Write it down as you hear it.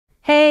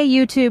Hey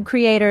YouTube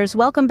creators,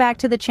 welcome back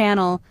to the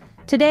channel.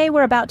 Today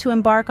we're about to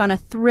embark on a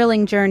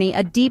thrilling journey,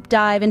 a deep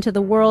dive into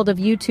the world of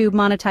YouTube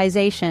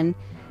monetization.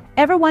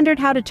 Ever wondered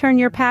how to turn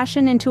your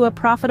passion into a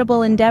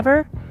profitable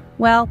endeavor?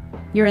 Well,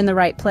 you're in the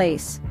right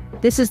place.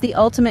 This is the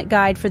ultimate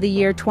guide for the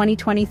year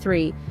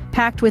 2023,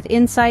 packed with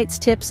insights,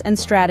 tips, and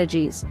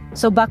strategies.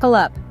 So buckle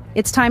up.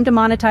 It's time to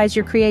monetize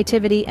your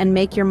creativity and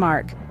make your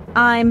mark.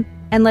 And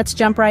let's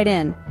jump right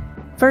in.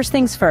 First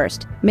things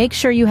first, make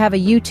sure you have a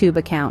YouTube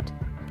account.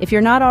 If you're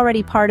not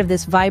already part of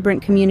this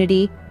vibrant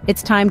community,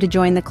 it's time to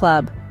join the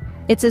club.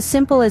 It's as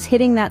simple as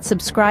hitting that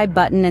subscribe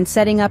button and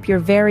setting up your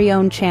very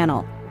own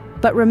channel.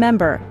 But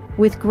remember,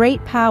 with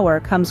great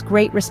power comes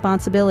great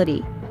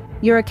responsibility.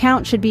 Your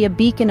account should be a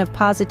beacon of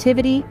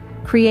positivity,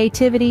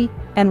 creativity,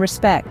 and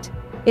respect.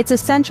 It's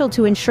essential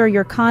to ensure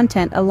your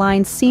content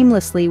aligns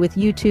seamlessly with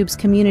YouTube's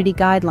community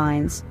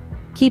guidelines.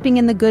 Keeping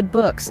in the good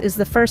books is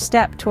the first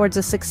step towards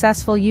a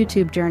successful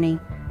YouTube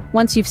journey.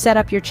 Once you've set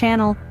up your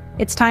channel,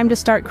 it's time to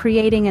start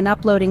creating and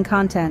uploading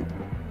content.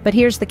 But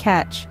here's the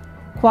catch.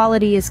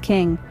 Quality is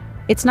king.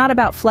 It's not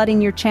about flooding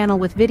your channel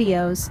with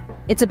videos.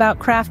 It's about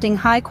crafting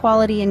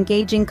high-quality,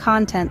 engaging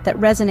content that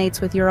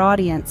resonates with your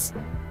audience.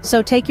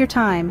 So take your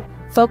time,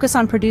 focus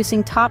on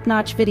producing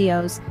top-notch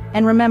videos,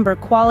 and remember,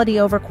 quality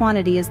over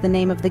quantity is the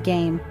name of the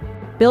game.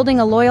 Building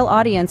a loyal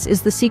audience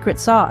is the secret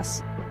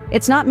sauce.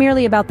 It's not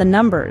merely about the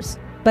numbers,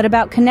 but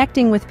about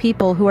connecting with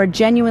people who are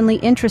genuinely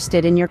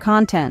interested in your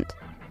content.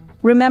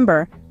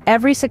 Remember,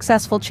 every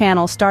successful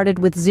channel started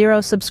with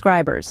 0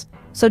 subscribers,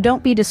 so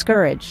don't be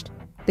discouraged.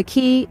 The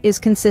key is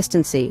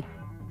consistency.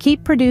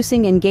 Keep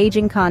producing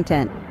engaging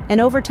content,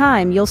 and over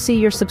time you'll see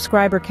your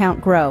subscriber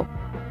count grow.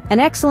 An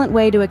excellent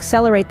way to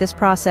accelerate this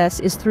process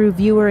is through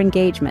viewer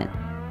engagement.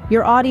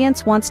 Your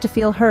audience wants to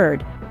feel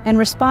heard, and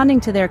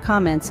responding to their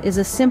comments is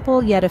a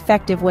simple yet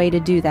effective way to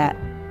do that.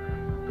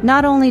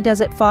 Not only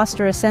does it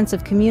foster a sense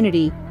of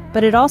community,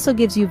 but it also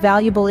gives you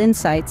valuable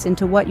insights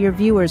into what your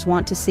viewers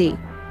want to see.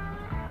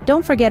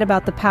 Don't forget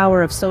about the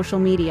power of social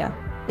media.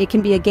 It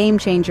can be a game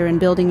changer in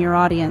building your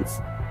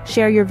audience.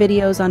 Share your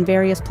videos on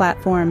various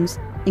platforms,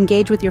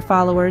 engage with your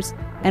followers,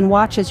 and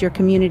watch as your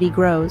community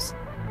grows.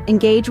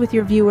 Engage with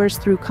your viewers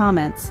through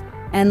comments,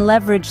 and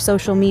leverage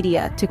social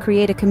media to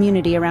create a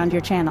community around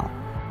your channel.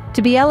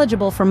 To be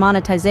eligible for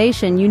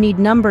monetization, you need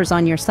numbers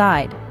on your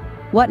side.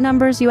 What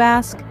numbers, you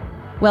ask?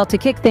 Well, to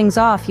kick things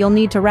off, you'll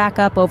need to rack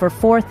up over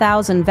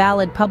 4,000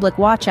 valid public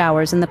watch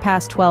hours in the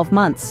past 12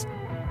 months.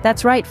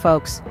 That's right,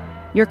 folks.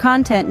 Your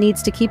content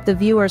needs to keep the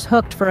viewers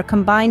hooked for a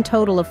combined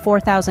total of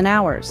 4,000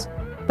 hours.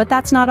 But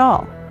that's not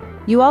all.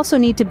 You also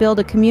need to build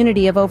a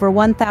community of over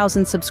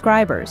 1,000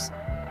 subscribers.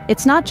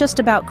 It's not just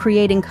about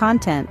creating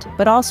content,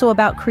 but also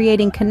about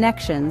creating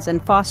connections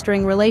and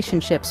fostering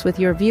relationships with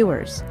your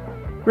viewers.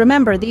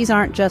 Remember, these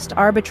aren't just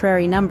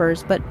arbitrary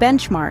numbers, but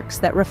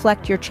benchmarks that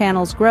reflect your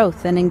channel's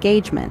growth and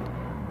engagement.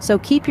 So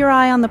keep your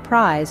eye on the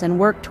prize and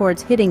work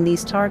towards hitting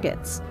these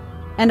targets.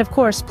 And of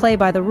course, play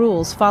by the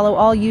rules, follow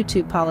all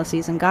YouTube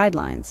policies and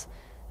guidelines.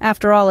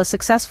 After all, a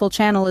successful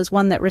channel is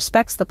one that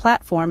respects the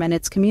platform and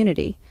its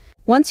community.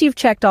 Once you've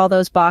checked all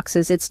those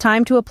boxes, it's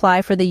time to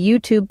apply for the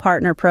YouTube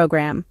Partner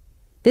Program.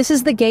 This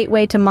is the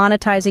gateway to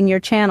monetizing your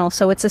channel,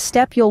 so it's a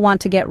step you'll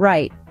want to get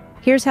right.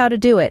 Here's how to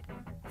do it.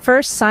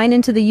 First, sign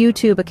into the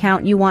YouTube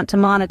account you want to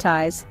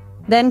monetize.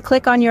 Then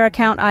click on your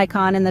account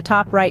icon in the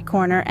top right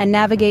corner and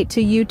navigate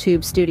to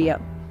YouTube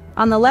Studio.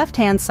 On the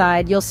left-hand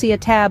side, you'll see a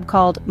tab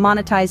called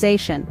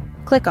Monetization.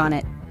 Click on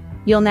it.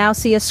 You'll now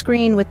see a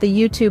screen with the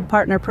YouTube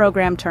Partner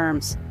Program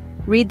terms.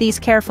 Read these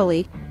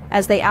carefully,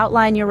 as they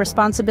outline your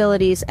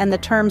responsibilities and the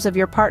terms of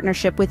your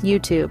partnership with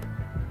YouTube.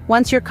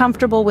 Once you're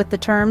comfortable with the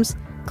terms,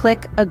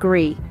 click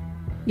Agree.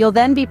 You'll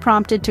then be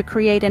prompted to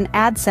create an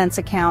AdSense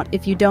account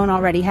if you don't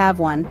already have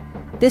one.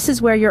 This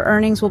is where your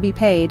earnings will be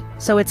paid,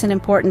 so it's an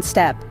important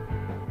step.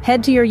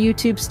 Head to your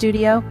YouTube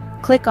Studio,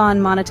 click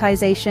on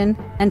Monetization,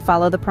 and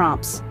follow the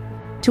prompts.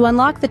 To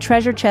unlock the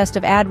treasure chest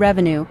of ad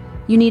revenue,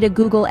 you need a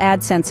Google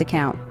AdSense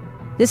account.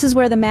 This is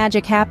where the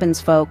magic happens,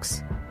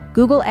 folks.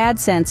 Google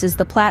AdSense is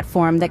the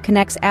platform that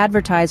connects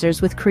advertisers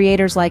with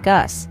creators like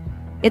us.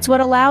 It's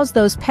what allows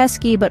those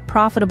pesky but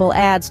profitable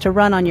ads to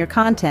run on your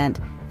content,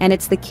 and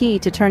it's the key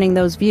to turning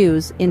those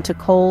views into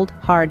cold,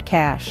 hard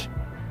cash.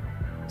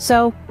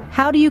 So,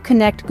 how do you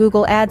connect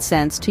Google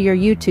AdSense to your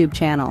YouTube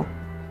channel?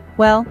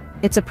 Well,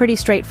 it's a pretty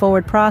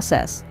straightforward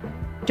process.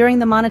 During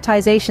the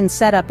monetization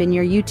setup in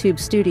your YouTube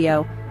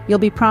Studio, you'll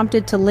be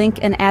prompted to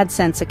link an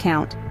AdSense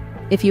account.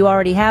 If you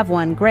already have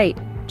one, great,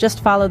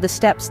 just follow the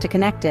steps to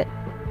connect it.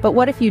 But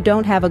what if you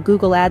don't have a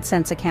Google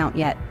AdSense account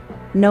yet?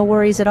 No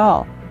worries at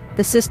all.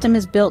 The system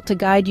is built to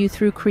guide you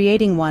through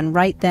creating one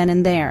right then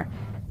and there.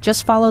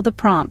 Just follow the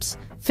prompts,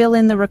 fill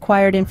in the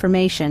required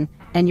information,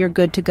 and you're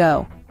good to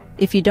go.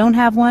 If you don't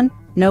have one,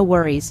 no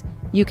worries.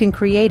 You can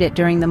create it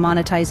during the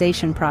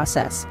monetization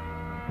process.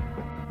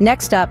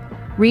 Next up,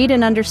 read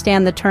and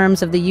understand the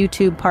terms of the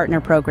YouTube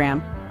Partner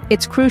Program.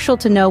 It's crucial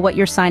to know what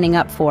you're signing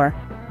up for.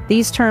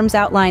 These terms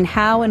outline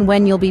how and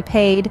when you'll be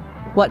paid,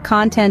 what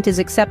content is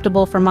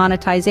acceptable for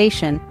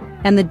monetization,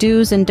 and the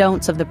do's and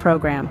don'ts of the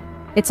program.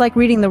 It's like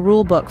reading the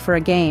rule book for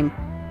a game.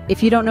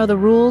 If you don't know the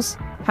rules,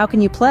 how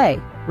can you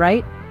play,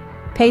 right?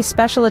 Pay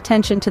special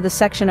attention to the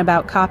section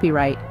about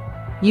copyright.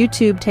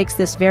 YouTube takes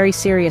this very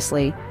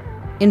seriously.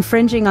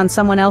 Infringing on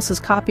someone else's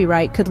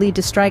copyright could lead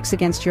to strikes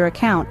against your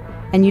account,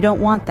 and you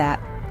don't want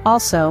that.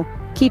 Also,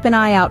 keep an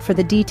eye out for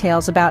the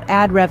details about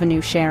ad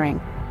revenue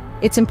sharing.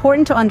 It's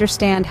important to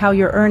understand how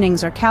your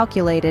earnings are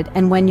calculated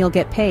and when you'll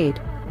get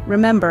paid.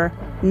 Remember,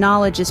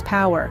 knowledge is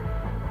power.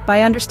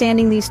 By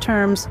understanding these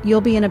terms, you'll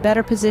be in a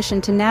better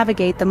position to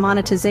navigate the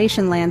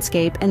monetization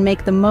landscape and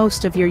make the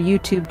most of your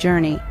YouTube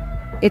journey.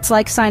 It's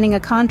like signing a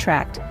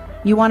contract.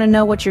 You want to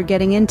know what you're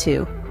getting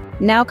into.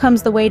 Now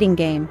comes the waiting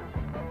game.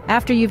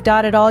 After you've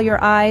dotted all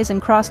your I's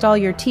and crossed all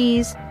your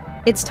T's,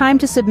 it's time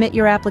to submit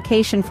your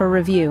application for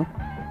review.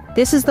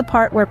 This is the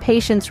part where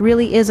patience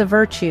really is a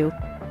virtue.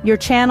 Your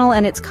channel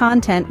and its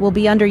content will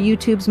be under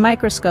YouTube's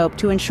microscope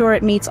to ensure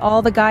it meets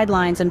all the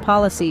guidelines and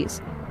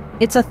policies.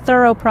 It's a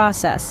thorough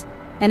process,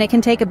 and it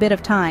can take a bit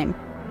of time.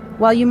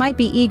 While you might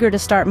be eager to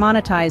start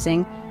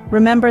monetizing,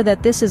 remember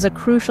that this is a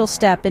crucial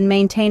step in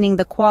maintaining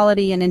the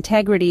quality and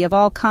integrity of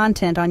all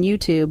content on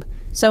YouTube.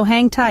 So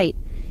hang tight.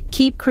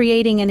 Keep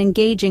creating and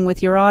engaging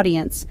with your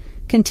audience.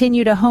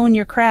 Continue to hone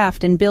your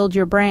craft and build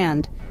your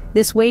brand.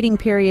 This waiting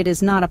period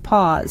is not a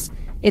pause.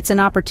 It's an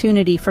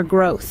opportunity for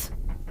growth.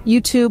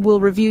 YouTube will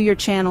review your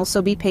channel,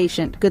 so be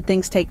patient. Good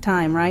things take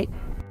time, right?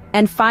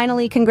 And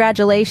finally,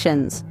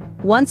 congratulations.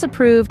 Once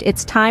approved,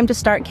 it's time to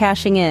start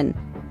cashing in.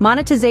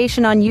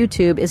 Monetization on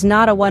YouTube is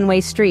not a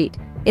one-way street.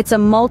 It's a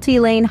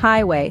multi-lane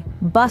highway,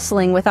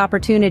 bustling with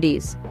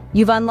opportunities.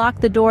 You've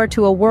unlocked the door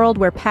to a world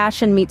where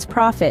passion meets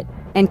profit,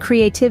 and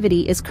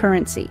creativity is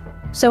currency.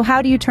 So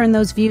how do you turn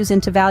those views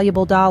into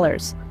valuable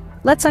dollars?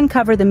 Let's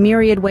uncover the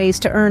myriad ways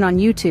to earn on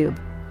YouTube.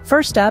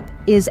 First up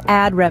is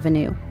ad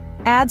revenue.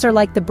 Ads are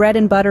like the bread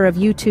and butter of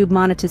YouTube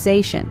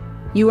monetization.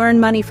 You earn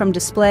money from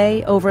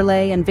display,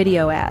 overlay, and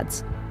video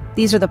ads.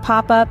 These are the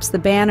pop-ups, the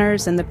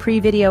banners, and the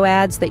pre-video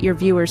ads that your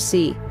viewers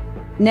see.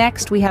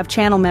 Next, we have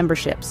channel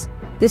memberships.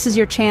 This is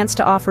your chance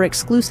to offer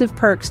exclusive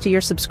perks to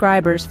your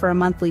subscribers for a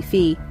monthly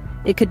fee.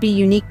 It could be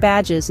unique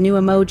badges, new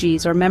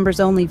emojis, or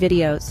members-only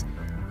videos.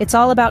 It's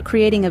all about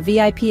creating a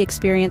VIP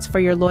experience for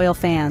your loyal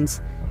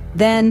fans.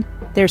 Then,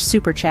 there's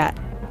Super Chat.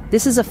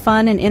 This is a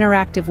fun and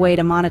interactive way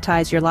to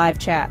monetize your live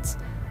chats.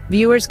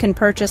 Viewers can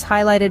purchase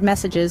highlighted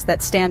messages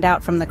that stand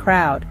out from the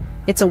crowd.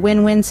 It's a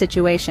win-win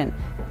situation.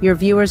 Your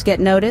viewers get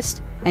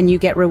noticed, and you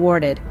get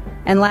rewarded.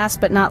 And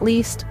last but not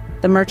least,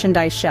 the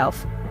merchandise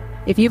shelf.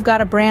 If you've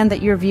got a brand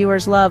that your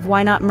viewers love,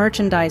 why not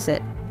merchandise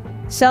it?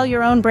 Sell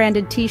your own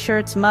branded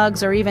t-shirts,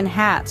 mugs, or even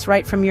hats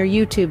right from your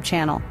YouTube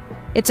channel.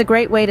 It's a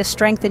great way to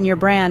strengthen your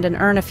brand and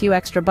earn a few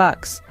extra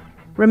bucks.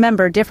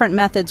 Remember, different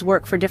methods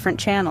work for different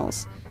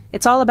channels.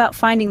 It's all about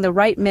finding the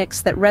right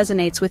mix that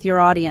resonates with your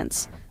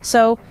audience.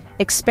 So,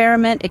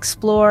 experiment,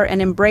 explore,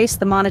 and embrace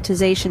the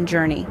monetization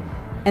journey.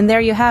 And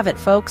there you have it,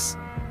 folks.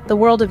 The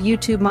world of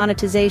YouTube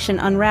monetization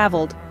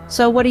unraveled.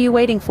 So what are you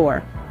waiting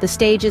for? The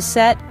stage is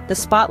set, the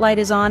spotlight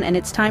is on, and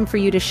it's time for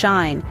you to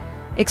shine.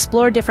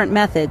 Explore different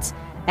methods: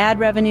 ad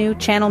revenue,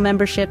 channel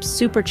memberships,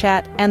 super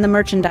chat, and the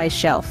merchandise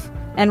shelf.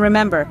 And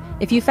remember,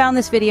 if you found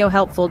this video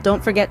helpful,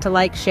 don't forget to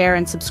like, share,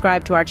 and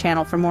subscribe to our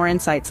channel for more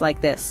insights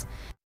like this.